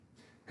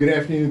Good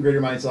afternoon,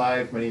 Greater Minds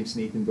Live. My name is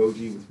Nathan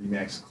Boji with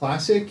Remax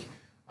Classic.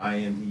 I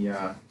am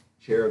the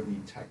chair of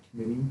the tech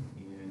committee,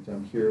 and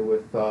I'm here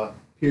with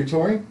Peter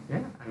Toring.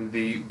 Yeah, I'm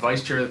the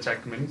vice chair of the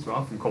tech committee as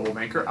well from Coldwell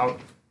Banker, out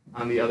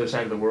on the other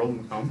side of the world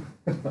in Macomb.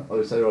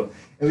 Other side of the world.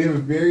 And we have a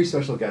very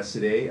special guest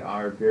today,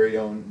 our very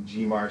own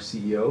GMAR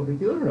CEO,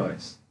 Vicki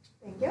Livernois.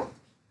 Thank you.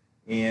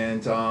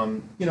 And,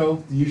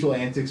 the usual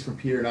antics from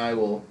Peter and I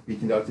will be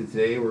conducted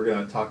today. We're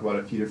going to talk about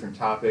a few different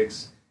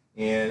topics.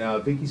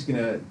 And Vicki's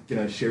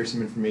gonna share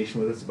some information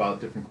with us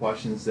about different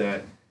questions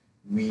that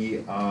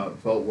we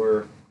felt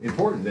were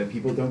important that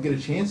people don't get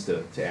a chance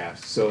to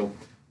ask. So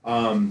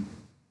a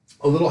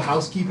little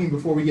housekeeping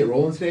before we get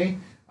rolling today.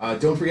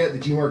 Don't forget the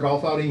GMAR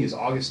Golf Outing is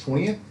August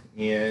 20th,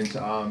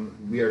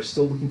 and we are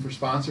still looking for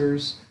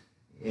sponsors.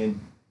 And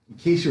in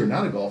case you're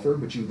not a golfer,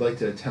 but you'd like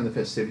to attend the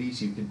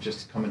festivities, you can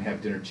just come and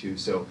have dinner too.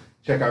 So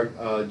check out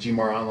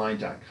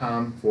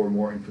gmaronline.com for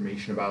more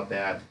information about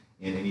that.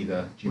 In any of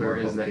the GMAR Where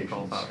is that locations.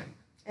 golf outing?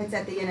 It's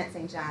at the Inn at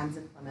St. John's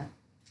in Plymouth.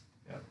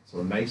 Yeah,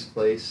 so a nice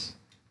place.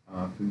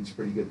 Food's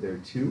pretty good there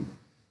too.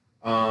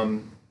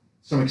 Some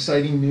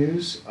exciting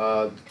news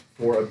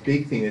for a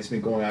big thing that's been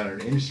going on in our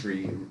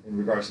industry in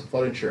regards to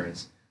flood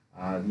insurance.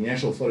 The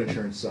National Flood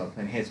Insurance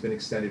Plan has been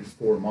extended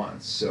 4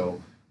 months, so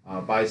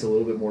buys a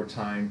little bit more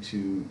time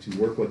to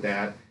work with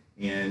that.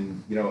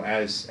 And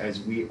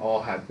as we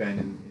all have been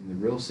in the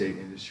real estate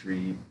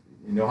industry,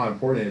 you know how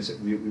important it is.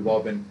 We've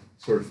all been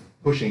sort of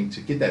pushing to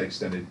get that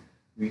extended.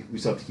 We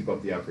still have to keep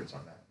up the efforts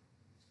on that.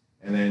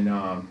 And then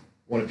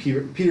one of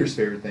Peter's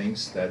favorite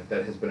things that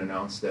has been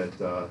announced at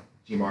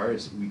GMAR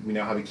is we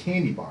now have a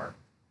candy bar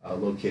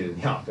located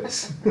in the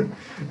office.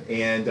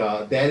 And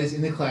that is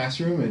in the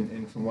classroom,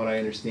 and from what I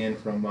understand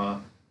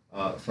from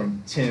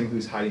Tim,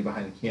 who's hiding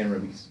behind the camera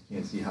because you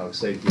can't see how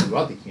excited he is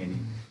about the candy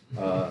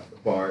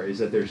bar, is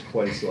that there's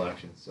quite a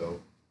selection. So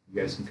you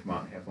guys can come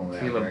out and have fun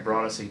with that. Caleb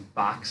brought us a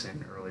box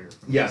in earlier.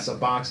 Yes, a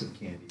box of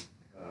candy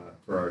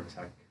for our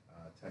tech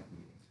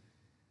meeting.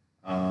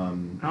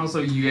 And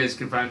also, you guys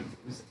can find.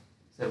 We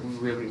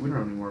don't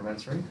have any more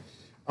events, right?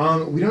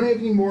 We don't have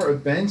any more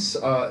events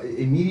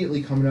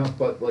immediately coming up,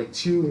 but like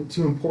two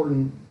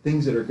important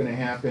things that are going to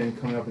happen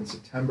coming up in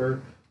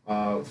September.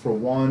 For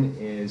one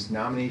is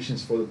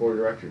nominations for the board of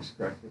directors,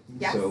 correct, Vicki?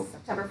 Yes, So,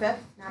 September 5th,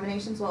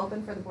 nominations will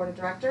open for the Board of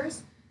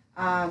Directors.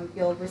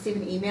 You'll receive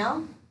an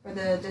email for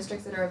the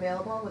districts that are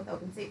available with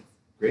open seats.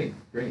 great,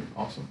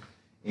 awesome.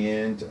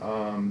 And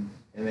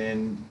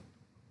then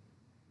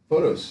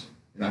photos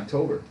in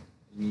October.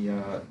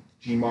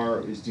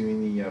 GMAR is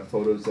doing the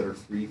photos that are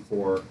free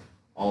for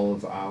all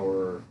of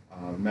our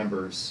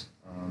members.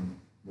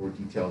 More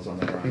details on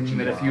that are on Thinking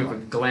that if you have a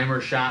GMAR.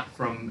 glamour shot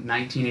from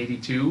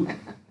 1982,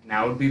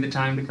 now would be the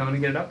time to come in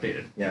and get it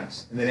updated.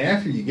 Yes, and then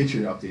after you get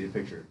your updated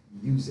picture,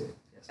 use it.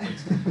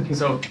 Yes, please.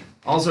 So,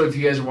 also, if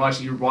you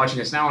guys you're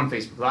watching us now on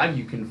Facebook Live,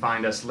 you can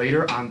find us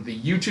later on the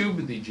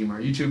YouTube, the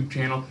GMAR YouTube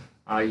channel.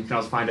 You can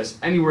also find us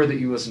anywhere that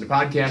you listen to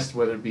podcasts,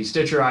 whether it be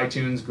Stitcher,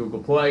 iTunes,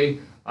 Google Play,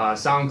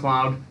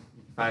 SoundCloud.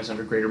 You can find us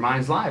under Greater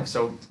Minds Live.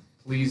 So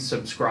please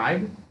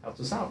subscribe. Helps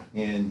us out.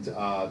 And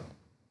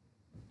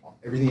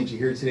everything that you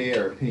hear today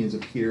are opinions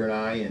of Peter and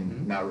I,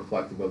 and not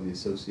reflective of the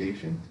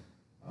association.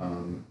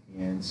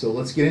 And so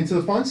let's get into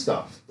the fun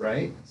stuff,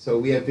 right? So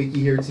we have Vicki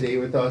here today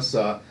with us.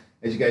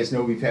 As you guys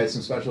know, we've had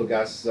some special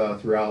guests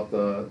throughout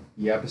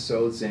the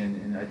episodes,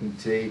 and I think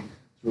today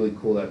it's really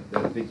cool that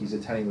Vicki's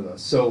attending with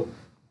us. So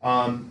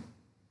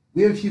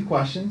we have a few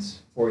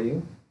questions for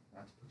you,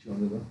 not to put you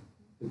under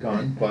the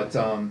gun, but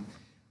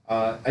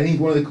I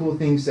think one of the cool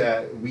things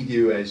that we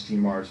do as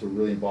GMAR is we're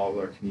really involved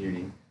with our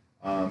community.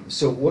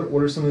 So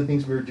what are some of the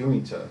things we're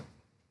doing to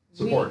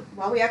support?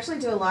 We actually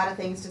do a lot of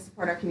things to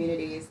support our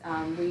communities.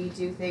 We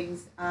do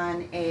things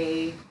on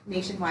a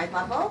nationwide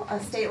level, a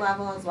state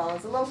level, as well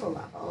as a local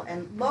level.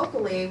 And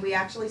locally, we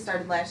actually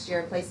started last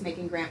year a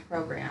placemaking grant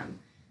program.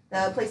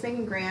 The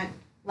placemaking grant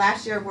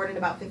last year awarded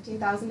about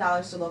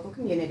 $15,000 to local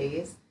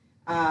communities.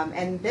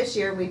 And this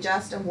year, we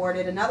just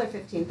awarded another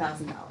 $15,000.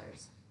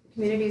 The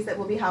communities that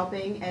we'll be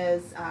helping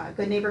is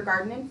Good Neighbor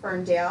Garden in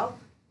Ferndale,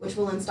 which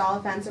will install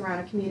a fence around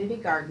a community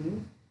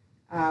garden.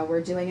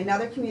 We're doing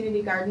another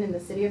community garden in the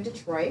city of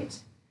Detroit.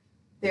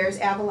 There's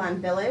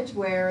Avalon Village,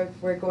 where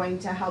we're going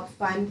to help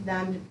fund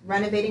them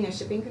renovating a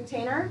shipping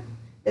container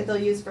that they'll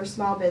use for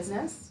small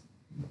business.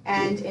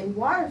 And in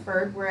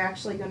Waterford, we're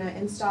actually going to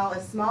install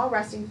a small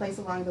resting place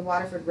along the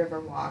Waterford River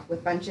Walk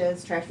with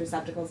benches, trash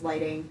receptacles,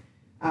 lighting,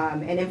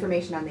 and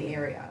information on the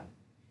area.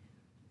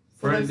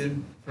 For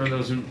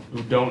those who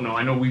don't know,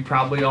 I know we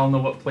probably all know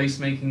what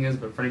placemaking is,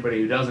 but for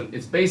anybody who doesn't,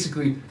 it's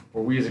basically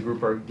where we as a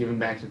group are giving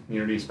back to the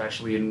community,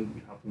 especially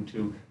in helping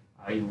to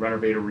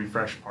renovate or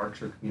refresh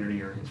parks or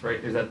community areas,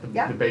 right? Is that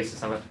the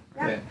basis of it?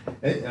 Yeah.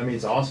 I mean,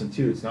 it's awesome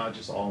too. It's not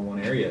just all in one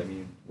area. I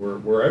mean,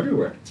 we're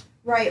everywhere.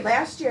 Right.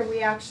 Last year,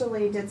 we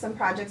actually did some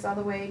projects all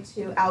the way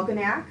to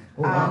Algonac.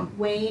 Oh, wow.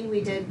 Wayne,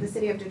 we did the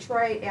city of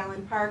Detroit,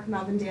 Allen Park,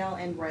 Melvindale,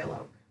 and Royal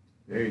Oak.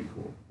 Very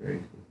cool.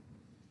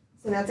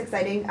 So that's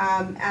exciting.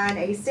 On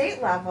a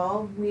state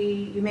level,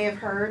 you may have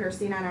heard or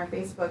seen on our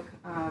Facebook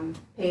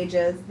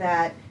pages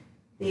that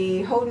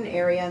The Houghton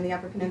area in the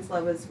Upper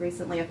Peninsula was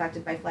recently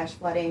affected by flash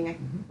flooding. I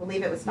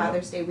believe it was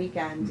Father's Day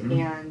weekend,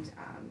 and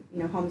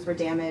homes were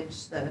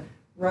damaged, the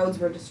roads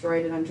were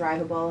destroyed and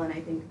undrivable, and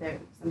I think that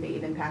somebody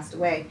even passed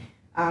away.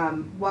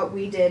 What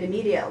we did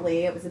immediately,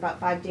 it was about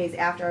 5 days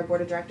after our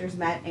board of directors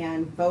met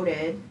and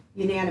voted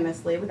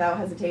unanimously, without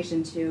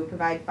hesitation, to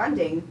provide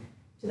funding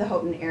to the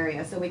Houghton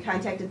area. So we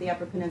contacted the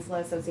Upper Peninsula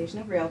Association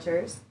of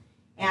Realtors,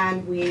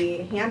 and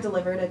we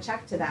hand-delivered a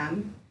check to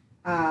them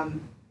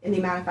in the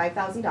amount of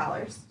 $5,000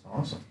 That's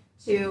awesome.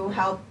 to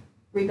help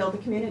rebuild the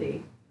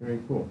community.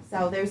 Very cool.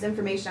 So there's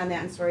information on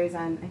that and stories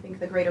on, I think,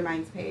 the Greater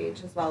Minds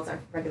page, as well as our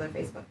regular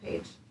Facebook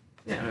page.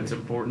 Yeah, and it's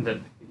important that,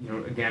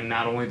 again,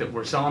 not only that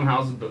we're selling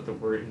houses, but that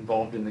we're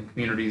involved in the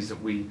communities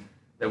that we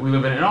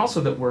live in, and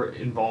also that we're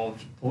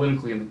involved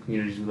politically in the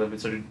communities we live in.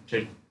 So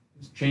to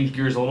change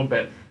gears a little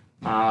bit,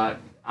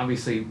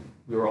 obviously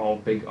we were all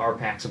big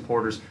RPAC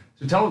supporters.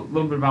 So tell a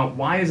little bit about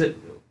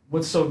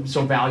what's so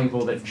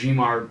valuable that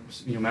GMAR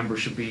members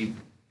should be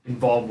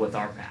involved with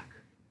RPAC?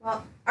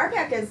 Well,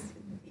 RPAC is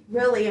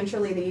really and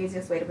truly the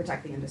easiest way to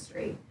protect the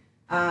industry.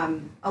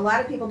 A lot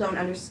of people don't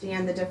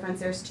understand the difference.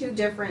 There's two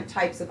different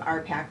types of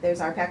RPAC. There's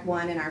RPAC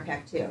 1 and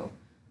RPAC 2.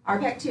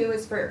 RPAC 2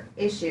 is for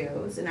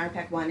issues, and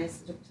RPAC 1 is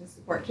to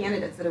support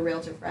candidates that are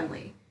realtor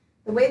friendly.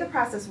 The way the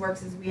process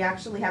works is we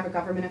actually have a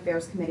government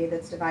affairs committee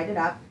that's divided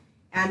up,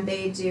 and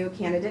they do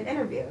candidate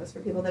interviews for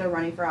people that are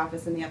running for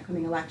office in the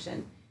upcoming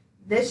election.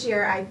 This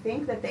year, I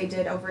think that they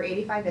did over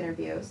 85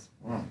 interviews.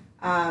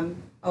 Wow.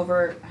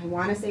 Over, I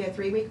want to say, a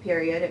 3-week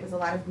period. It was a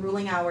lot of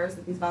grueling hours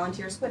that these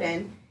volunteers put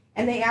in.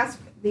 And they asked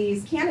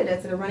these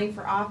candidates that are running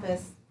for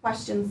office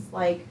questions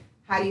like,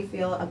 how do you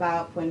feel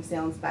about point of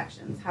sale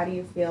inspections? How do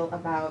you feel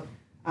about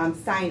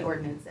sign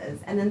ordinances?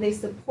 And then they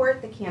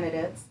support the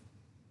candidates,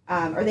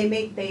 or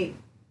they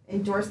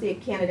endorse the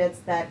candidates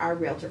that are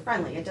realtor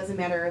friendly. It doesn't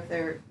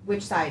matter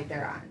which side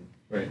they're on.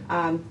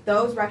 Right.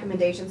 Those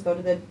recommendations go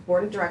to the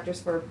board of directors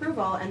for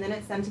approval, and then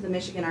it's sent to the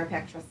Michigan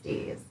RPAC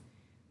trustees.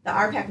 The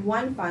RPAC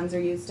 1 funds are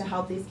used to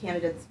help these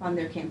candidates fund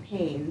their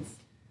campaigns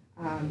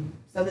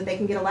so that they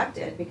can get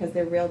elected because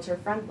they're realtor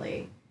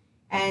friendly.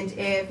 And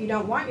if you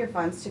don't want your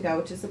funds to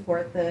go to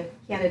support the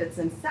candidates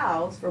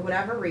themselves, for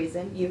whatever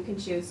reason, you can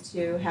choose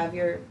to have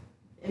your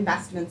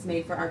investments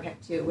made for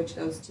RPAC 2, which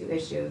goes to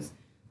issues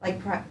like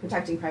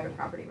protecting private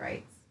property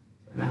rights.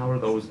 And how are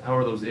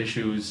those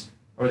issues?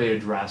 How are they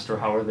addressed, or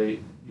how are they?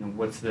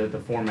 What's the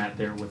format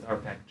there with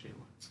RPAC 2?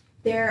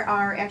 There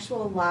are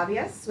actual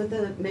lobbyists with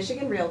the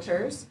Michigan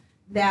Realtors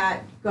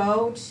that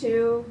go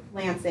to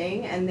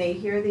Lansing and they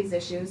hear these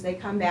issues. They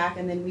come back,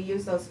 and then we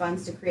use those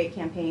funds to create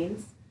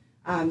campaigns,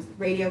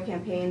 radio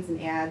campaigns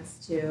and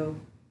ads to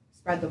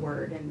spread the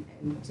word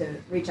and to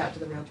reach out to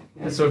the realtor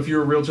community. And so if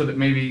you're a realtor that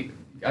maybe,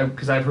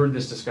 because I've heard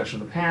this discussion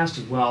in the past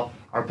as well,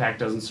 RPAC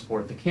doesn't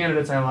support the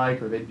candidates I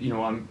like, or they,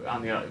 I'm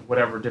on the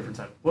whatever different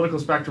side of the political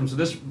spectrum. So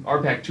this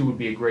RPAC 2 would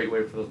be a great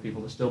way for those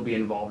people to still be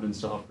involved and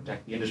still help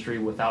protect the industry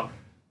without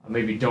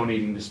maybe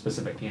donating to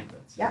specific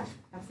candidates. Yeah,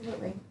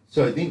 absolutely.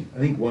 So I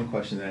think one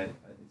question that it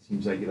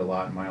seems I get a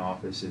lot in my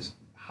office is,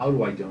 how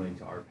do I donate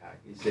to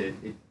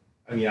RPAC?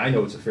 I mean, I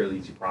know it's a fairly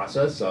easy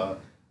process. A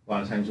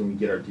lot of times when we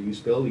get our dues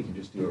bill, we can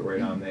just do it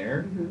right on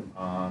there.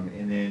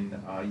 And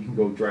then you can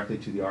go directly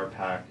to the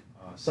RPAC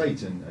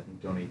sites and I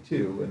think donate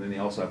too. And then they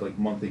also have like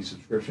monthly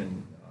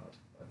subscription.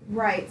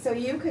 Right, so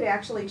you could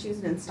actually choose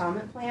an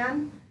installment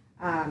plan.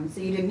 So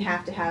you didn't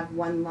have to have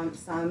one lump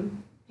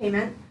sum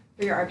payment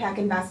for your RPAC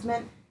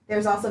investment.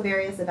 There's also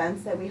various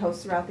events that we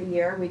host throughout the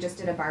year. We just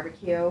did a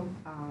barbecue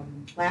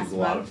last month. A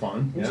lot of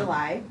fun. In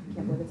July. I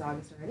can't believe it's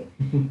August already.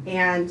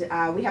 And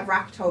we have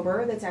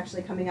Rocktober that's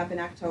actually coming up in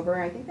October.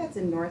 I think that's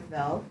in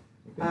Northville.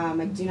 Okay.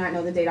 I do not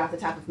know the date off the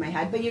top of my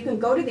head, but you can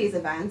go to these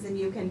events and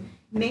you can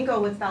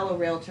mingle with fellow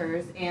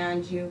realtors,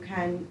 and you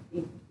can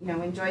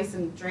enjoy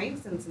some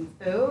drinks and some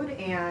food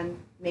and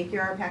make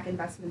your RPAC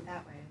investment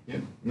that way. Yeah,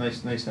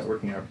 nice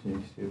networking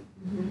opportunities too.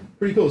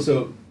 Pretty cool.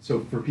 So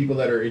for people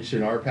that are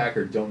interested in RPAC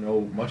or don't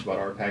know much about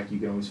RPAC, you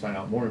can always find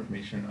out more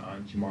information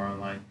on GMAR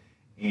Online,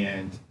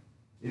 and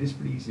it is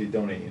pretty easy to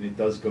donate, and it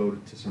does go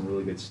to some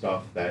really good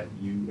stuff that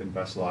you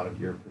invest a lot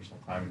of your personal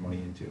time and money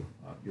into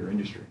your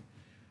industry.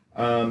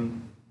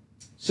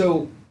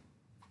 So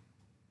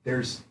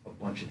there's a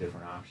bunch of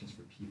different options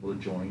for people to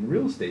join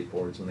real estate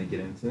boards when they get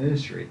into the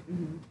industry.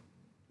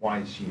 Why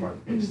is GMAR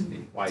the place to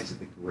be? Why is it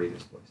the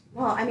greatest place to be?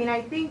 Well, I mean,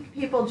 I think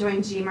people join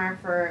GMAR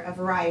for a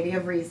variety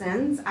of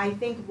reasons. I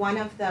think one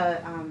of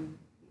the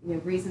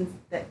reasons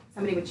that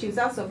somebody would choose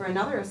us over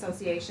another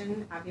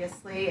association,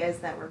 obviously, is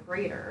that we're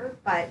greater.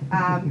 But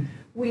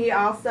we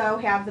also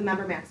have the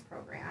Member Max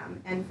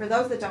program. And for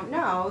those that don't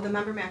know, the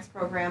Member Max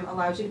program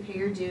allows you to pay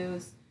your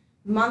dues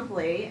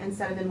monthly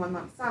instead of in one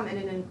lump sum, and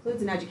it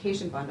includes an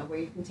education bundle where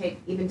you can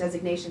take even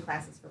designation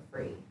classes for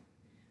free.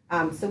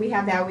 So we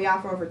have that. We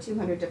offer over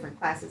 200 different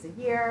classes a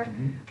year.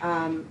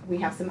 We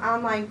have some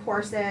online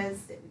courses,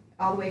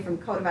 all the way from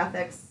Code of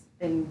Ethics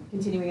and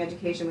continuing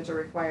education, which are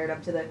required,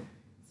 up to the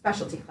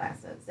specialty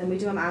classes. And we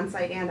do them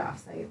on-site and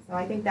off-site. So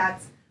I think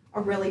that's a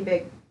really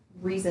big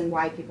reason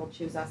why people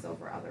choose us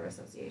over other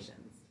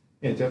associations.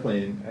 Yeah,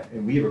 definitely,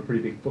 and we have a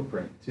pretty big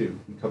footprint too.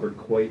 We covered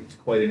quite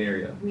an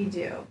area. We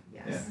do,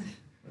 yes. Yeah,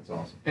 that's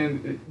awesome.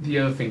 And the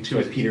other thing too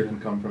So is Peter can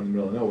come from the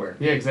middle of nowhere.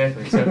 Yeah,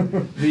 exactly. So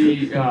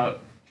the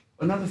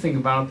another thing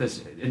about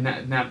this, and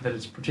not that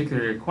it's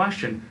particularly a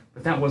question,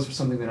 but that was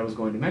something that I was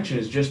going to mention,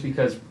 is just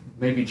because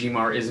maybe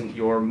GMAR isn't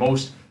your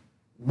most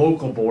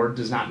local board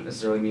does not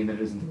necessarily mean that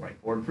it isn't the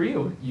right board for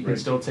you. You can Right.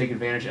 still take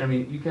advantage. I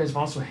mean, you guys have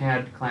also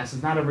had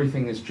classes. Not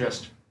everything is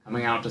just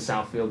coming out to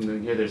Southfield and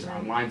doing here. There's Right.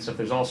 online stuff.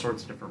 There's all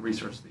sorts of different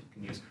resources that you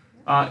can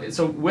use.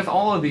 So with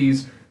all of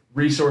these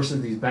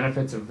resources, these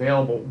benefits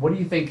available, what do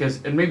you think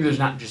is, and maybe there's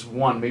not just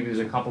one, maybe there's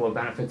a couple of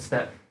benefits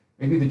that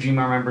maybe the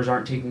GMAR members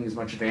aren't taking as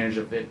much advantage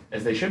of it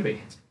as they should be?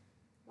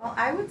 Well,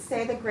 I would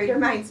say the Greater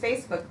Minds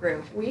Facebook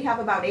group. We have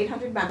about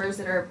 800 members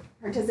that are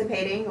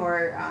participating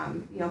or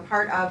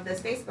part of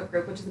this Facebook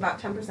group, which is about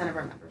 10% of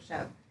our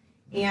membership.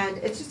 And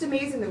it's just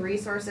amazing the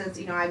resources.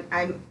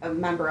 I'm a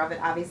member of it,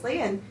 obviously,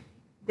 and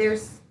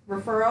there's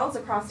referrals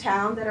across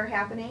town that are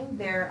happening.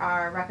 There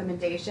are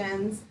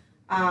recommendations.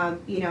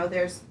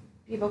 There's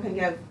people can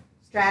give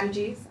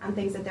strategies on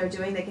things that they're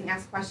doing. They can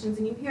ask questions,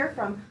 and you hear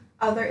from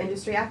other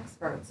industry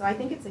experts. So I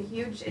think it's a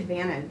huge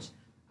advantage,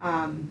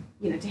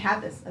 to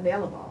have this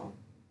available.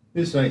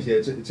 It's nice.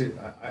 Yeah,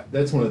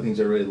 that's one of the things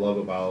I really love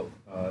about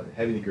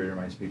having the Greater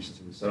Minds page since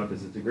it was set up.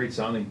 Is it's a great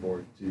sounding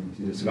board to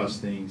discuss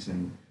things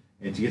and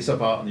to get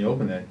stuff out in the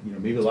open that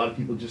maybe a lot of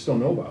people just don't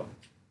know about.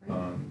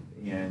 Right.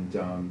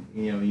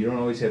 You don't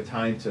always have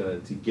time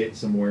to get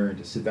somewhere and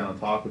to sit down and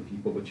talk with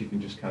people, but you can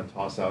just kind of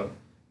toss out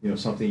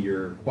something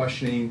you're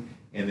questioning,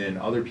 and then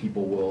other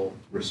people will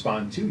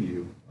respond to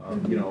you,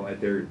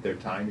 at their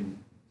time,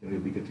 and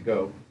you'll be good to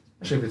go.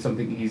 Especially if it's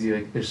something easy.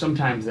 Like there's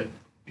sometimes that,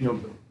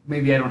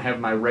 maybe I don't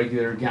have my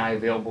regular guy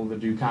available to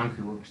do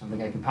concrete work or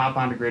something. I can pop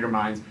onto Greater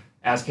Minds,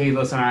 ask, hey,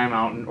 listen, I'm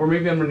out, or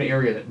maybe I'm in an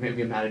area that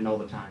maybe I'm not in all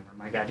the time, or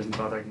my guy doesn't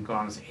bother. I can go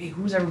on and say, hey,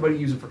 who's everybody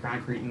using for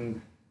concrete?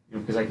 And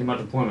because I came out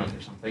deployment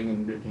or something,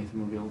 and Nathan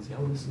will be able to say,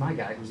 oh, this is my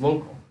guy who's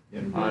local.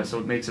 Yeah. So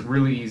it makes it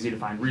really easy to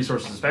find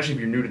resources, especially if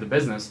you're new to the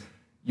business.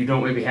 You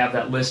don't maybe have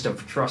that list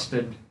of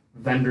trusted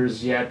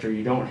vendors yet, or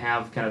you don't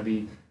have kind of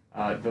the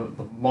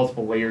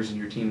multiple layers in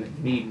your team that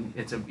you need.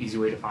 It's an easy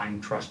way to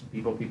find trusted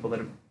people that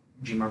have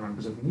GMAR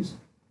members have been using.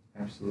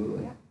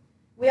 Absolutely. Yeah.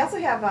 We also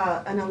have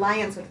an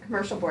alliance with the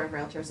Commercial Board of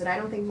Realtors that I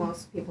don't think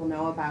most people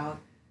know about.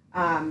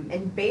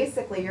 And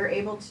basically, you're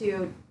able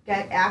to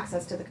get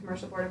access to the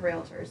Commercial Board of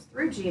Realtors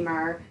through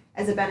GMAR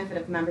as a benefit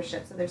of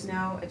membership. So there's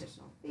no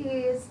additional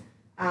fees.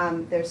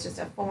 There's just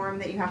a form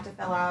that you have to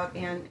fill out,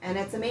 and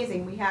it's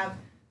amazing. We have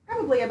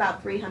probably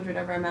about 300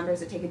 of our members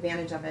that take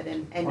advantage of it,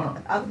 and Wow.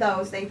 of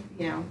those, they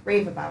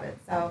rave about it.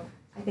 So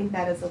I think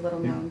that is a little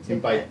known tidbit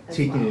And by as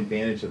taking well.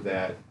 advantage of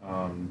that,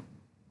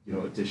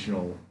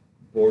 additional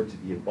board to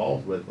be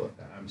involved with,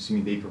 I'm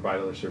assuming they provide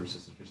other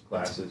services such as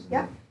classes and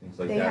Yep. things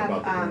like They that have,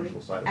 about the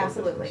commercial side of our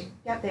absolutely. business.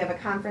 Yep, they have a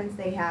conference.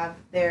 They have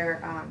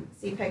their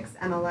CPICS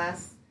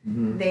MLS.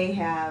 Mhm. They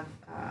have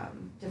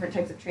different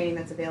types of training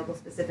that's available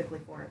specifically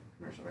for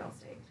commercial real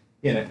estate.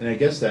 Yeah, and I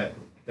guess that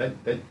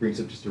brings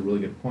up just a really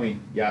good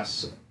point.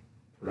 Yes,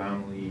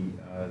 predominantly,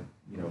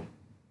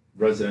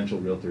 residential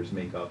realtors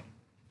make up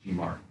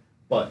GMAR,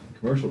 but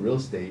commercial real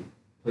estate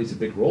plays a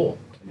big role.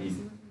 I mean,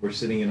 Absolutely. we're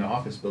sitting in an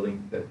office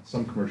building that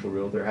some commercial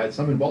realtor had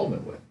some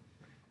involvement with,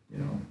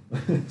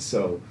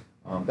 So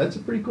that's a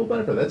pretty cool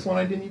benefit. That's one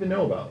I didn't even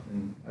know about,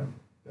 and I've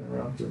been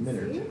around for a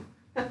minute or two.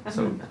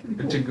 So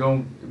Pretty to cool.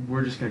 go,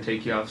 we're just going to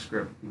take you off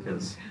script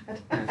because.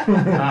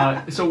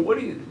 Oh, So where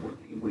do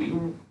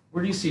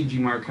you see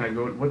GMAR kind of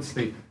go? What's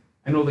the?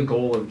 I know the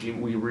goal of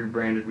GMAR. We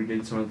rebranded. We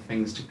did some of the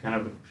things to kind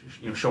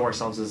of show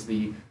ourselves as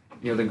the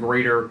the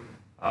greater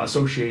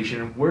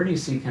association. Where do you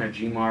see kind of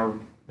GMAR,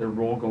 their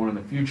role going in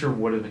the future?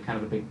 What are the kind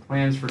of the big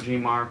plans for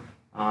GMAR?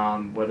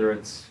 Whether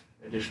it's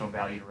additional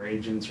value to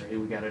agents, or hey,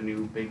 we got a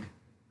new big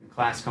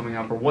class coming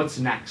up, or what's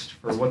next?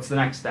 Or what's the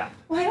next step?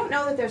 Well, I don't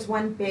know that there's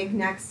one big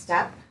next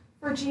step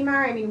for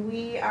GMAR. I mean,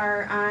 we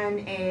are on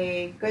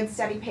a good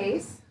steady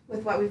pace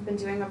with what we've been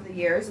doing over the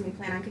years, and we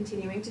plan on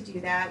continuing to do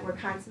that. We're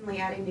constantly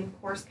adding new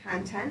course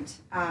content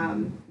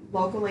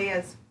locally,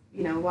 as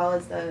well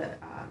as the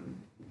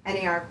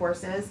NAR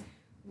courses.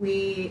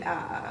 We,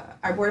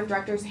 our board of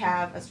directors,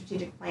 have a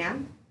strategic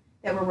plan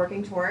that we're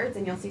working towards,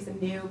 and you'll see some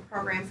new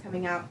programs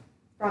coming out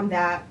from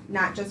that.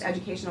 Not just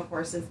educational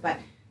courses, but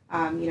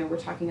we're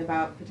talking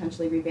about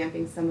potentially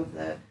revamping some of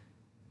the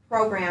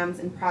programs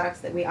and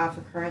products that we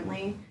offer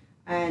currently.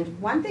 And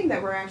one thing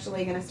that we're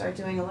actually going to start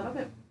doing a little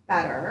bit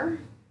better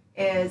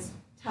is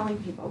telling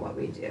people what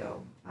we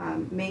do,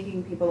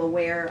 making people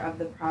aware of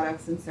the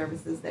products and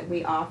services that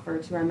we offer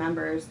to our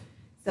members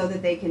so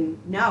that they can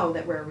know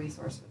that we're a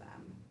resource for them.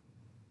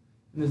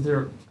 And is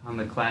there, on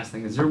the class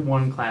thing, is there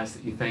one class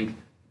that you think,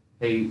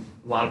 hey,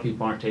 a lot of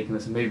people aren't taking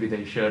this and maybe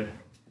they should?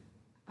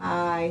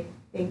 I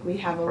think we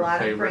have a Or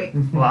lot of favorite?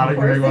 great A lot of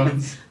great courses.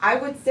 ones. I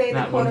would say the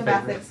Not one Code of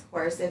favorite. Ethics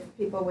course, if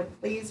people would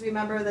please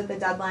remember that the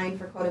deadline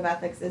for Code of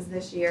Ethics is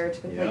this year to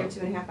complete Yeah. your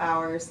 2.5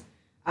 hours.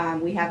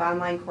 We have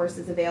online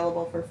courses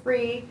available for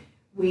free.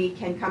 we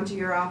can come to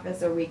your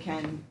office, or we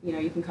can,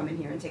 you can come in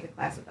here and take a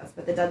class with us.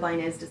 But the deadline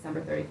is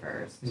December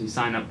 31st. You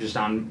sign up just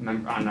on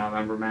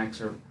Member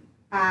Max or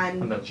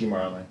on On the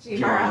GMAR Online.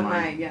 GMAR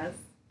Online, yes.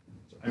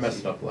 I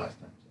messed it up the last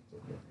time. So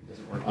it's okay. it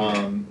doesn't work.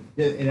 either.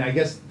 Yeah, and I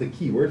guess the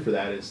key word for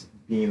that is,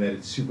 being that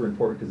it's super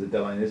important because the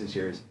deadline is this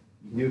year, is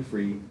you can do it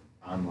free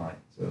online.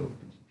 So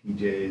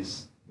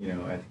PJs, at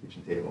the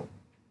kitchen table.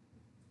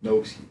 No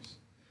excuse.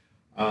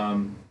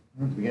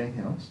 Did we get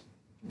anything else?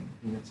 I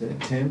think that's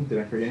it. Tim, did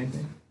I forget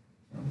anything?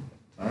 No?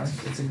 All right.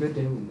 It's a good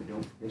day when we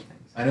don't forget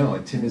things. I know,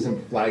 and Tim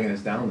isn't flagging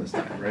us down this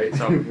time, right?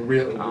 So,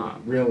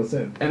 reel us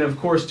in. And of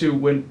course, too,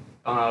 when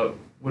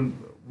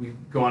we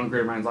go on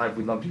Greater Minds Live,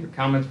 we'd love to hear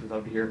comments. We'd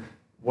love to hear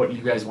what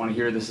you guys want to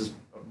hear. This is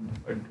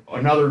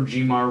another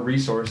GMAR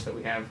resource that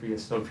we have for you.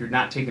 So if you're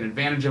not taking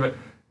advantage of it,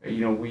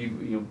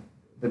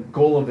 the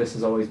goal of this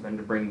has always been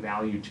to bring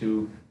value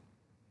to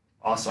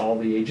us, all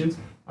the agents.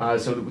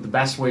 So the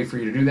best way for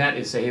you to do that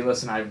is say, hey,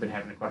 listen, I've been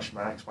having a question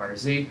about X, Y, or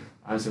Z.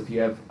 So if you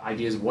have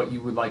ideas of what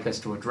you would like us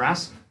to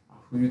address,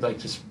 who you'd like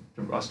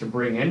us to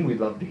bring in, we'd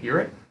love to hear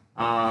it.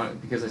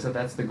 Because I said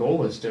that's the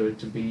goal, is to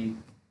be,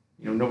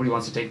 nobody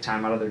wants to take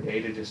time out of their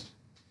day to just.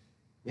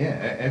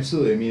 Yeah,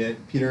 absolutely. I mean,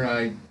 Peter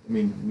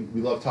and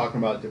we love talking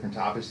about different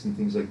topics and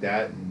things like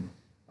that. And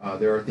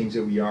there are things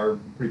that we are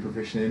pretty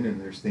proficient in, and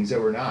there's things that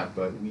we're not.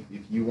 But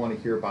if you want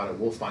to hear about it,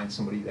 we'll find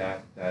somebody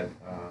that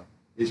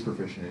is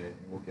proficient in it,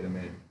 and we'll get them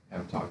in and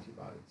have them talk to you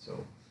about it. So,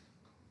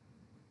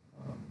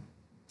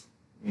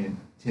 and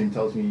Tim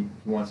tells me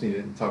he wants me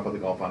to talk about the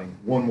golf outing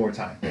one more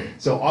time.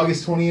 So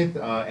August 20th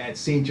at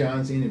St.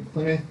 John's Inn in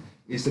Plymouth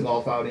is the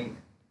golf outing.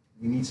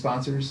 We need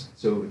sponsors.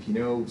 So if you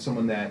know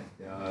someone that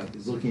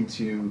is looking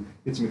to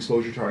get some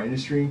exposure to our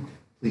industry,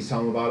 please tell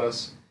them about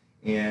us.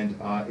 And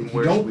if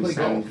you don't play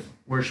golf,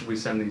 where should we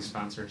send these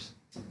sponsors?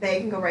 They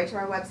can go right to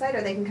our website,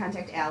 or they can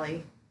contact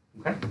Allie.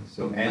 Okay.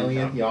 so Allie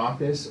at the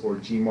office or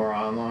GMAR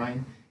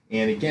Online.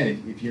 And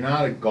again, if you're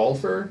not a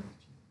golfer,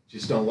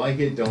 just don't like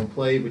it, don't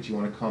play, but you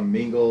want to come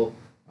mingle,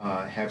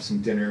 have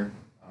some dinner,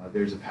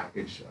 there's a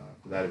package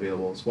for that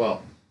available as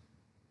well.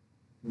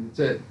 And that's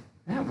it.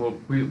 Yeah, well,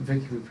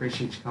 Vicki, we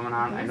appreciate you coming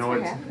on. I Thanks know for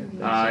it's having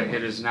me.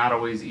 it is not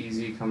always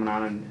easy coming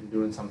on and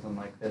doing something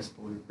like this,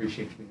 but we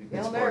appreciate you being a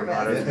good Feel sport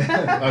about nervous. it.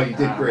 Oh, you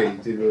did great. You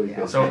did really Yeah.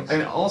 good. So, Thanks.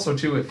 and also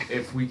too,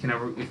 if we can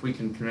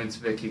convince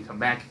Vicki to come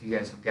back, if you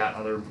guys have got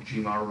other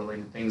GMAR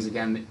related things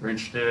again that you're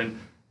interested in,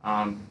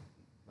 love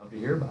to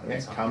hear about Yeah,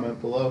 it. So,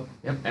 comment below.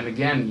 yep. And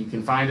again, you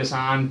can find us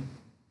on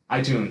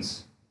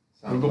iTunes,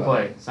 Google SoundCloud.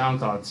 Play,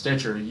 SoundCloud,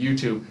 Stitcher,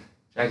 YouTube.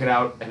 Check it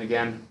out. And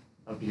again,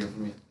 love to hear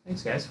from you.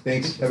 Thanks, guys.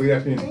 Thanks. Have a good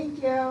afternoon.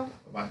 Thank you.